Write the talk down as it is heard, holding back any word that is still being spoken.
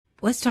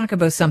let's talk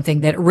about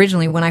something that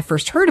originally, when I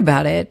first heard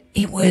about it,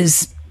 it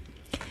was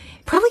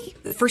probably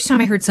the first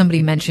time I heard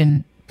somebody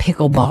mention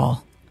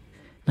pickleball.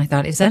 And I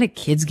thought, is that a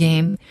kid's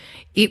game?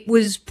 It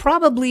was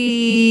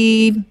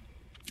probably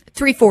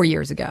 3-4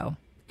 years ago.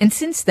 And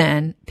since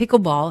then,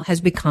 pickleball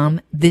has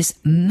become this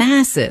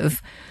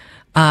massive,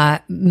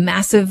 I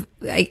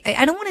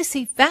don't want to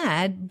say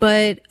fad,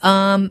 but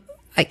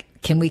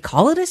can we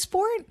call it a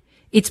sport?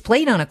 It's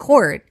played on a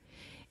court.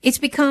 It's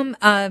become,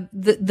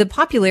 the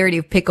popularity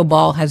of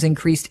pickleball has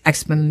increased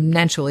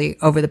exponentially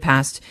over the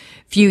past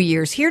few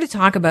years. Here to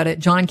talk about it,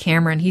 John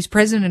Cameron. He's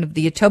president of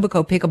the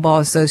Etobicoke Pickleball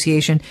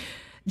Association.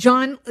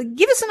 John,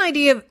 give us an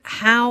idea of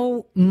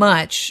how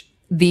much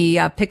the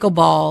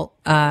Pickleball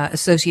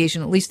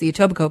Association, at least the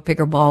Etobicoke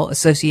Pickleball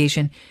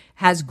Association,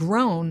 has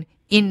grown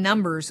in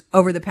numbers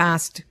over the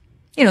past,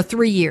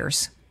 3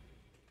 years.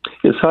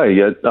 Yes, hi.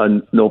 Yeah,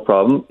 no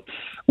problem.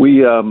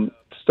 We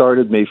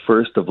started May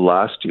 1st of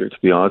last year, to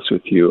be honest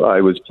with you.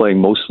 I was playing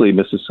mostly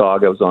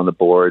Mississauga. I was on the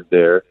board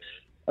there,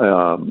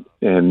 and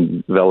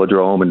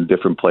Velodrome and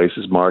different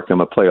places. Markham.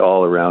 I play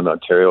all around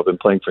Ontario. I've been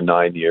playing for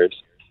 9 years.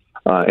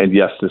 And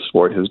yes, the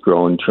sport has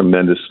grown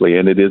tremendously,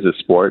 and it is a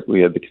sport.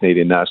 We had the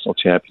Canadian National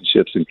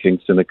Championships in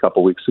Kingston a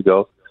couple weeks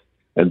ago,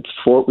 and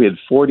we had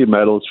 40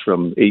 medals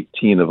from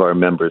 18 of our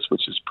members,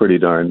 which is pretty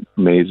darn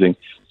amazing.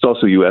 It's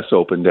also U.S.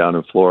 Open down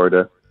in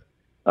Florida.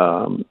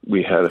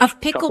 We had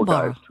of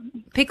pickleball.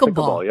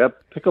 Pickleball,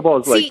 yep.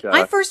 Pickleball is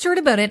I first heard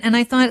about it, and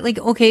I thought,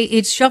 okay,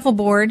 it's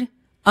shuffleboard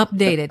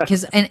updated,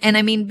 because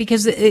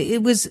because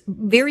it was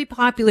very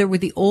popular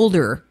with the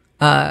older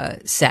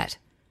set.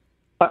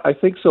 I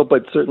think so,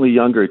 but certainly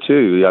younger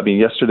too. I mean,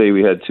 yesterday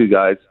we had two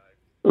guys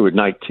who were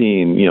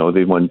 19.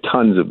 They won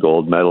tons of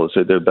gold medals.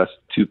 They're the best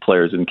two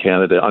players in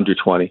Canada, under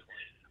 20.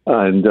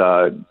 And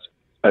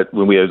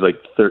when we had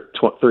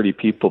 30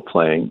 people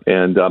playing.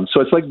 And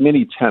so it's like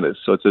mini tennis.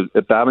 So it's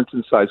a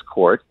badminton-sized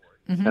court,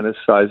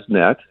 tennis-sized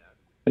net,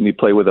 and you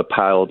play with a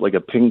paddle, like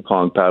a ping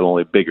pong paddle,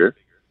 only bigger,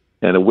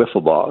 and a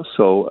wiffle ball.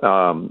 So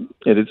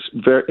and it's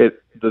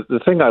the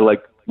thing I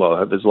like,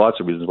 well, there's lots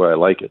of reasons why I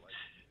like it.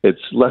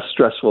 It's less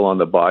stressful on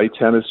the body.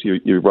 Tennis,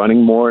 you're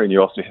running more, and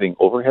you're also hitting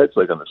overheads,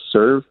 like on the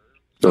serve.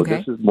 So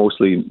This is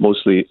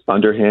mostly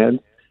underhand.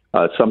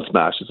 Some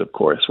smashes, of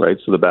course, right?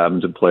 So the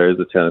badminton players,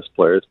 the tennis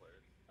players,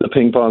 the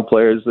ping pong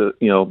players, the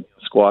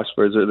squash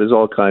players. There's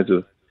all kinds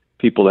of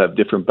people that have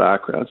different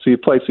backgrounds. So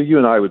you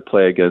and I would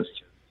play against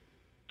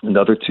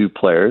another two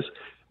players.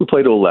 We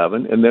play to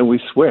 11, and then we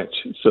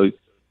switch. So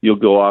you'll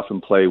go off and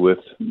play with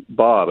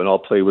Bob, and I'll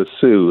play with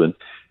Sue, and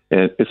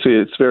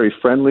it's very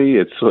friendly.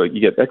 It's you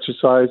get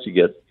exercise, you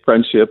get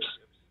friendships,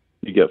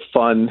 you get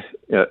fun,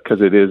 because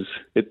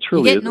it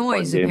truly is you get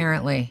noise,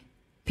 apparently.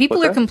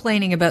 People are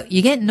complaining about,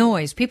 you get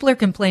noise. People are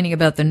complaining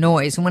about the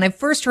noise. And when I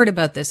first heard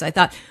about this, I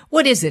thought,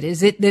 what is it?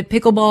 Is it that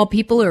pickleball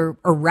people are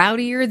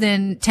rowdier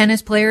than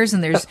tennis players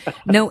and there's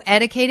no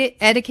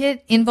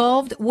etiquette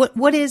involved?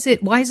 What is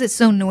it? Why is it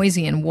so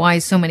noisy, and why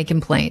so many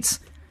complaints?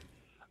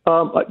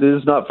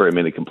 There's not very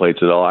many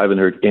complaints at all. I haven't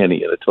heard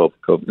any in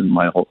Etobicoke in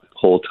my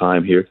whole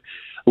time here.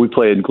 We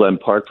play in Glen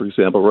Park, for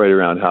example, right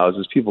around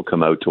houses. People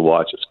come out to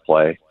watch us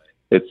play.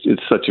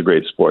 It's such a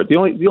great sport. The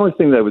only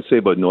thing that I would say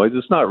about noise,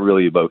 it's not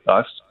really about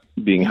us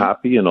being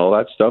happy and all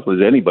that stuff,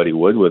 as anybody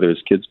would, whether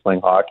it's kids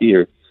playing hockey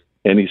or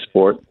any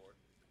sport.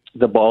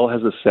 The ball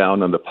has a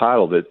sound on the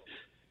paddle that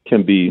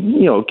can be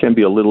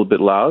a little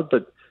bit loud,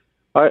 but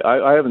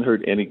I haven't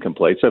heard any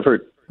complaints. I've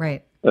heard,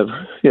 right?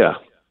 Yeah.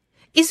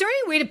 Is there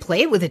any way to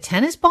play it with a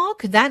tennis ball?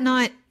 Could that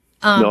not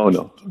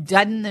no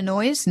deaden the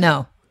noise?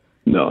 No.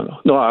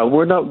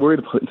 We're not worried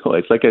about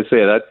noise. Like I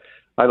say,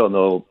 I don't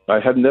know. I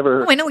have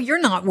never. Oh, I know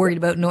you're not worried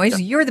about noise.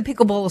 Yeah. You're the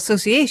Pickleball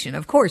Association.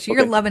 Of course,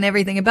 you're loving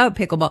everything about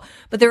pickleball.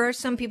 But there are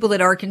some people that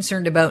are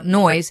concerned about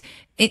noise,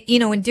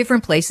 in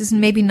different places,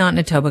 and maybe not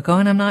in Etobicoke.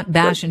 And I'm not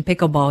bashing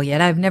pickleball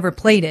yet. I've never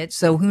played it.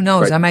 So who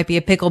knows? Right. I might be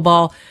a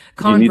pickleball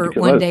convert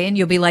one day, and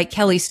you'll be like,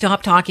 Kelly,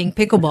 stop talking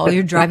pickleball.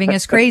 You're driving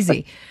us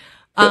crazy.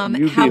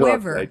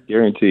 However, I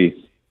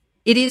guarantee.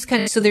 It is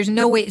kind of, so there's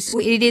no way, so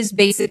it is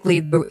basically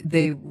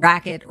the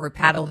racket or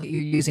paddle that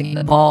you're using,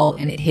 the ball,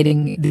 and it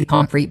hitting the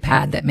concrete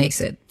pad that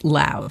makes it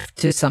loud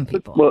to some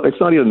people. Well,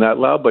 it's not even that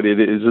loud, but it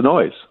is a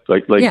noise.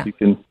 Yeah.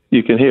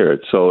 you can hear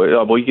it. So,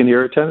 you can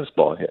hear a tennis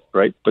ball hit,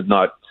 right? But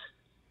not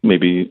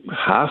maybe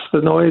half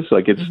the noise.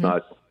 It's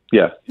not,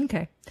 yeah.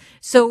 Okay.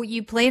 So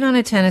you played on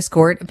a tennis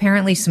court.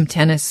 Apparently some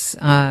tennis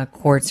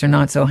courts are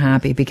not so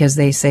happy because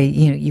they say,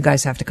 you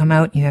guys have to come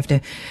out, you have to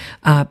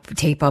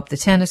tape up the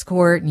tennis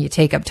court, and you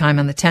take up time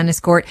on the tennis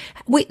court.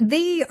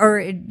 They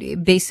are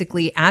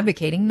basically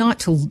advocating not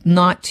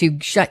to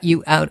shut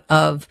you out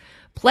of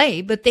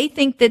play, but they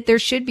think that there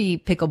should be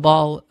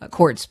pickleball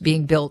courts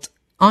being built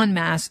en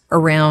masse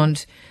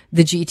around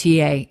the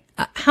GTA.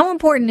 How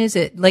important is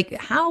it?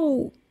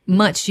 How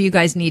much do you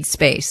guys need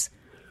space?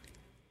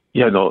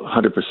 Yeah, no,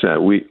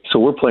 100%. So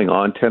we're playing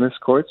on tennis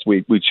courts.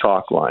 We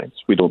chalk lines.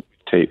 We don't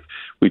tape.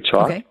 We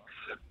chalk. Okay.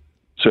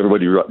 So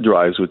everybody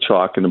drives with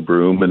chalk and a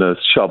broom and a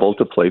shovel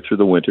to play through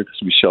the winter, because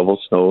we shovel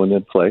snow and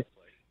then play.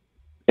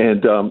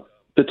 And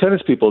the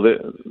tennis people,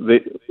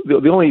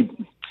 the only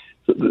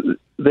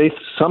they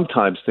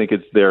sometimes think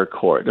it's their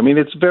court. I mean,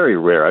 it's very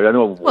rare. I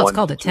know. Well, it's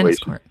called a tennis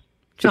court.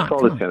 John, it's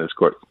called a tennis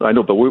court. I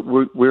know, but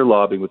we're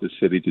lobbying with the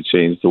city to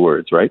change the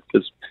words, right?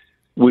 Because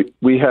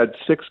we had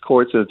 6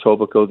 courts in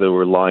Etobicoke that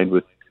were lined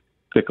with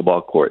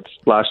pickleball courts.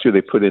 Last year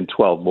they put in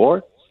 12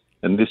 more,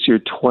 and this year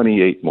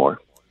 28 more.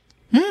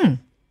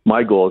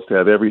 My goal is to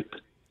have every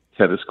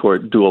tennis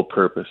court dual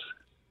purpose,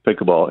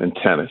 pickleball and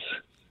tennis.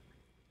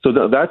 So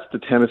that's the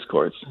tennis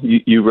courts.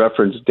 You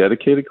referenced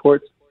dedicated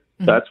courts.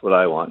 That's what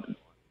I want.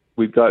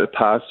 We've got it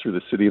passed through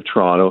the City of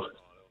Toronto,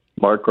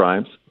 Mark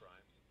Grimes,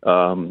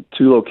 2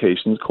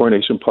 locations,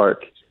 Coronation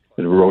Park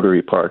and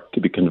Rotary Park,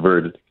 to be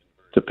converted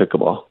to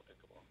pickleball.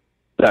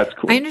 That's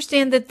cool. I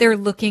understand that they're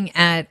looking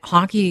at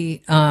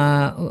hockey,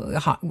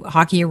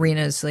 hockey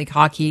arenas, like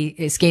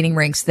hockey skating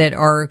rinks that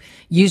are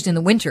used in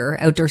the winter,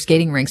 outdoor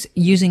skating rinks,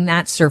 using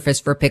that surface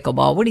for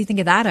pickleball. What do you think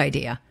of that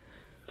idea?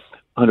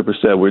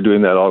 100%. We're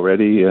doing that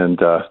already, and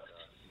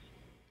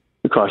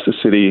across the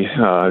city,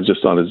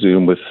 just on a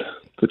Zoom with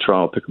the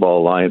Toronto Pickleball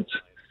Alliance,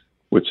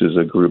 which is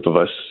a group of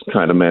us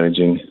kind of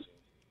managing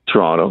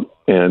Toronto.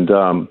 And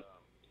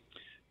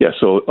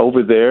so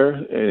over there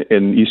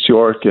in East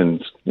York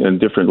and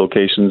different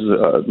locations,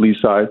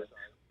 Leaside,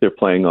 they're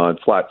playing on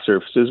flat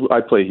surfaces.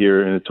 I play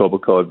here in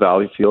Etobicoke at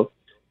Valleyfield.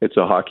 It's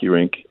a hockey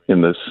rink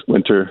in this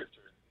winter,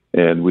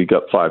 and we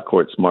got 5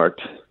 courts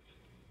marked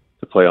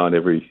to play on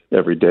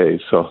every day.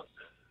 So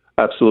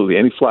absolutely,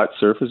 any flat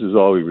surface is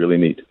all we really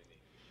need.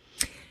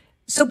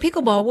 So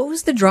pickleball, what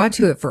was the draw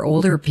to it for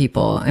older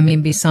people? I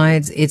mean,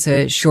 besides it's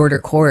a shorter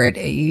court,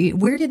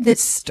 where did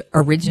this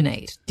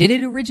originate? Did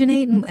it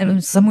originate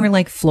in somewhere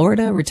like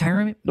Florida,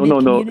 retirement?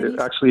 No.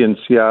 Actually in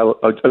Seattle,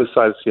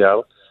 outside of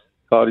Seattle,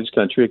 Cottage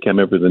Country. I can't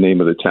remember the name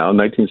of the town,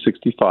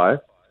 1965.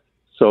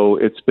 So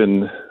it's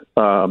been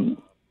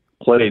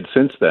played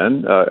since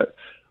then.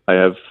 I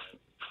have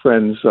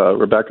friends,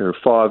 Rebecca, her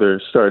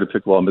father, started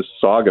pickleball in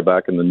Mississauga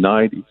back in the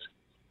 90s.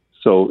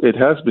 So it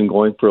has been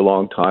going for a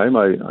long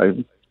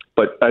time.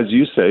 But as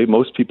you say,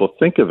 most people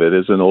think of it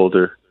as an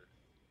older.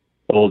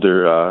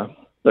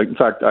 Like in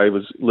fact, I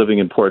was living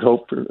in Port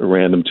Hope for a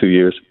random 2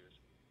 years,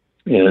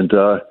 and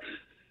I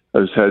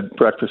had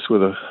breakfast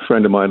with a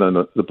friend of mine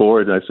on the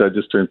board, and I said, I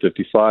just turned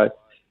 55.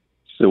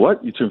 She said,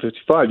 "What? You turned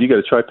 55? You got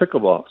to try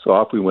pickleball." So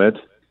off we went,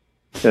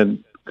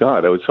 and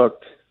God, I was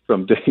hooked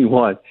from day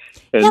one.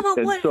 And, yeah,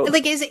 but what? So,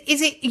 like, is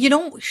it? You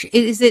know,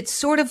 is it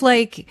sort of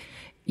like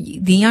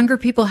the younger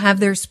people have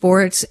their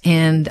sports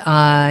and,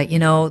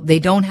 they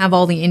don't have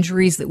all the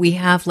injuries that we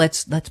have.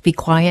 Let's be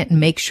quiet and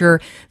make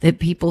sure that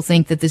people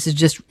think that this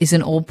is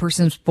an old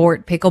person's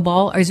sport,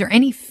 pickleball. Or is there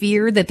any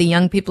fear that the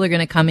young people are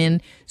going to come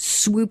in,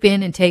 swoop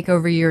in and take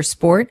over your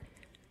sport?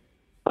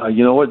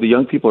 You know what? The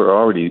young people are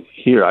already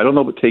here. I don't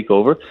know about take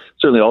over.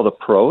 Certainly all the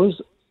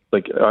pros,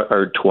 like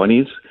our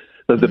 20s.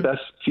 The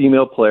best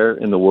female player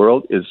in the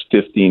world is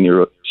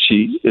 15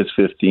 She is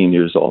 15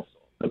 years old,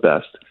 the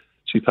best.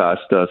 She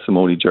passed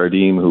Simone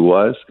Jardim, who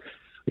was.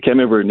 I can't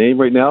remember her name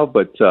right now,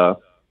 but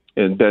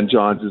and Ben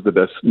Johns is the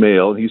best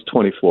male. He's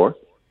 24.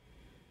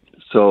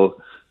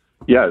 So,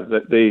 yeah,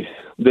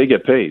 they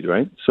get paid,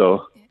 right?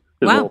 So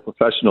there's a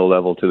professional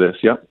level to this.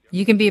 Yeah,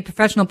 you can be a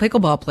professional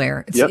pickleball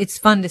player. It's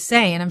fun to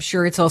say, and I'm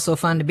sure it's also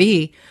fun to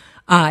be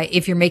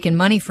if you're making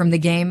money from the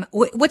game.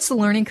 What's the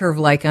learning curve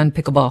like on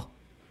pickleball?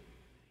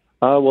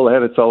 Well, I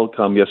had a fellow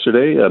come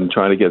yesterday. I'm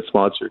trying to get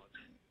sponsored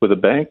with a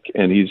bank,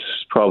 and he's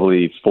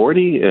probably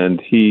 40,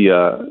 and he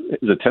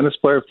is a tennis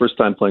player, first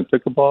time playing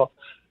pickleball.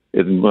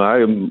 And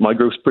my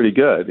group's pretty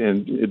good,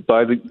 and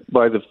by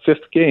the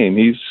 5th game,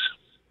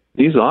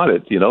 he's on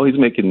it. You know, he's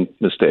making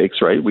mistakes,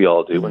 right? We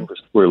all do when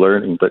we're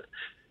learning, but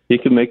he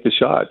can make the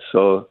shots.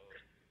 So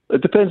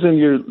it depends on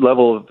your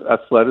level of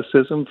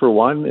athleticism, for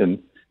one,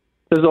 and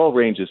there's all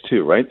ranges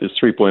too, right? There's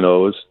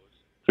 3.0s,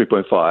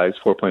 3.5s,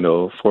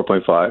 4.0,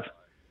 4.5,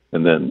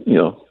 and then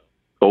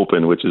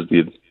open, which is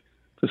the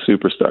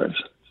superstars.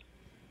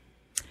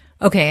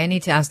 Okay, I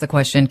need to ask the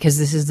question because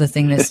this is the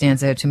thing that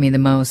stands out to me the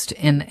most,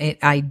 and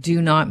I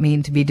do not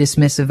mean to be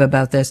dismissive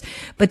about this,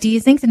 but do you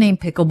think the name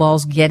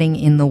pickleball's getting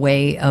in the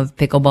way of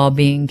pickleball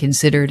being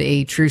considered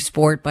a true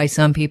sport by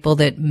some people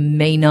that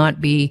may not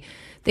be?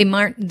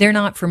 They're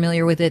not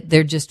familiar with it.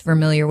 They're just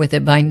familiar with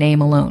it by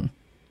name alone.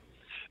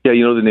 Yeah,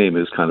 the name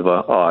is kind of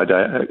odd.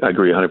 I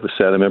agree 100%.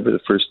 I remember the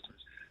first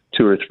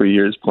 2 or 3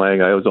 years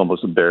playing, I was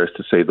almost embarrassed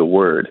to say the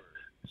word.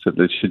 So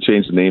they should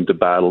change the name to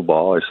Battle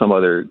Ball or some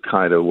other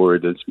kind of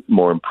word that's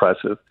more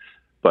impressive.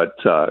 But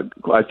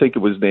I think it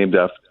was named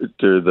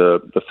after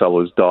the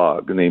fellow's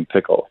dog, named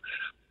Pickle.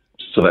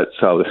 So that's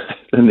how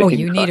the name. Oh,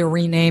 you need a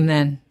rename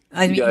then.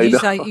 I mean,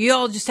 you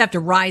all just have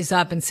to rise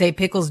up and say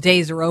Pickle's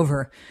days are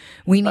over.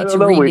 We need to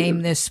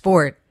rename this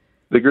sport.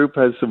 The group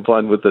has some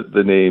fun with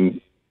the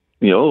name,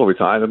 over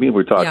time. I mean,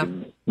 we're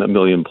talking a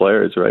million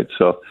players, right?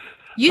 So.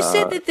 You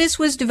said that this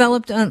was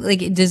developed on,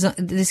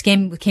 this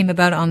game came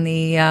about on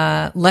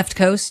the left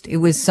coast. It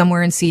was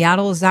somewhere in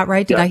Seattle. Is that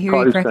right? Did I hear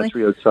you correctly?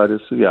 Country outside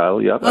of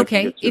Seattle. Yeah.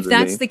 Okay. If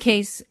that's the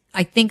case,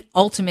 I think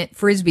Ultimate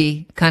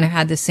Frisbee kind of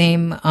had the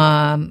same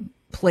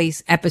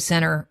place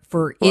epicenter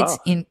for its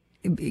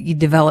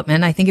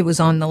development. I think it was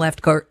on the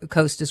left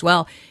coast as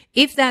well.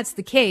 If that's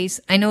the case,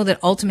 I know that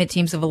Ultimate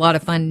teams have a lot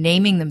of fun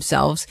naming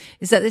themselves.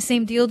 Is that the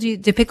same deal? Do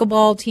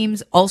pickleball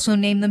teams also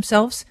name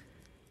themselves?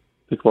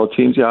 Pickleball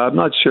teams, yeah, I'm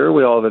not sure.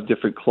 We all have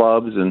different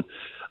clubs, and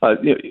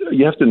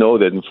you have to know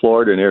that in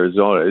Florida and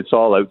Arizona, it's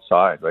all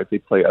outside, right? They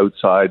play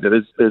outside.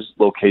 There's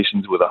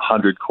locations with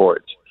 100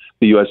 courts.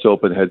 The U.S.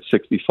 Open had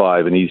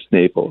 65 in East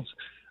Naples.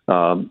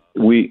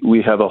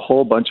 We have a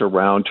whole bunch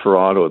around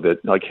Toronto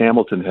that, like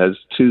Hamilton has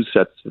 2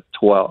 sets of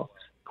 12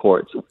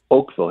 courts.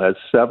 Oakville has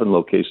 7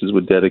 locations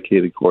with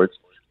dedicated courts,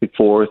 like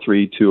 4,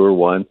 3, 2, or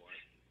 1.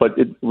 But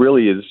it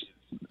really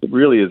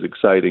is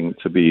exciting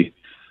to be.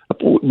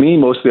 Me,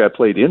 mostly I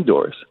played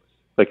indoors,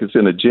 like it's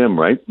in a gym,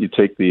 right? You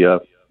take the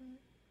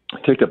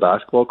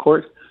basketball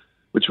court,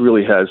 which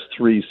really has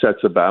 3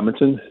 sets of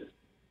badminton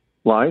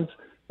lines,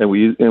 and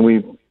we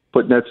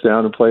put nets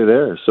down and play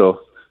there.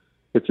 So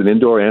it's an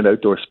indoor and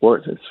outdoor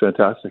sport. It's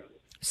fantastic.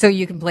 So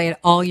you can play it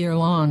all year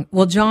long.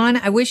 Well, John,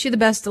 I wish you the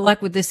best of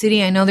luck with the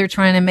city. I know they're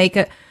trying to make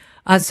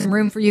some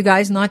room for you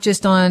guys, not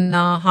just on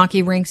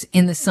hockey rinks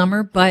in the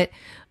summer, but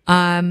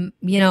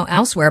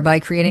elsewhere by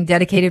creating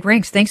dedicated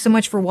rinks. Thanks so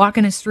much for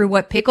walking us through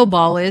what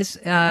pickleball is.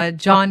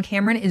 John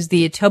Cameron is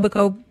the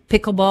Etobicoke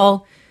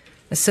Pickleball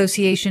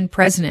Association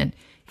president.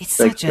 It's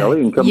Thanks, such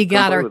Kelly, and come you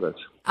got play our. with us.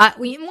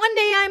 One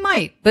day I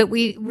might, but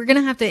we're going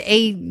to have to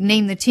A,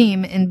 name the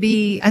team, and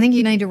B, I think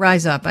you need to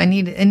rise up. I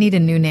need a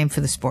new name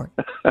for the sport.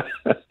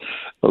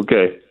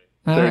 Okay.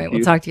 All right.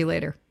 We'll talk to you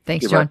later.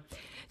 Thanks, John. Bye.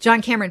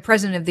 John Cameron,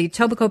 president of the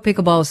Etobicoke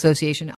Pickleball Association.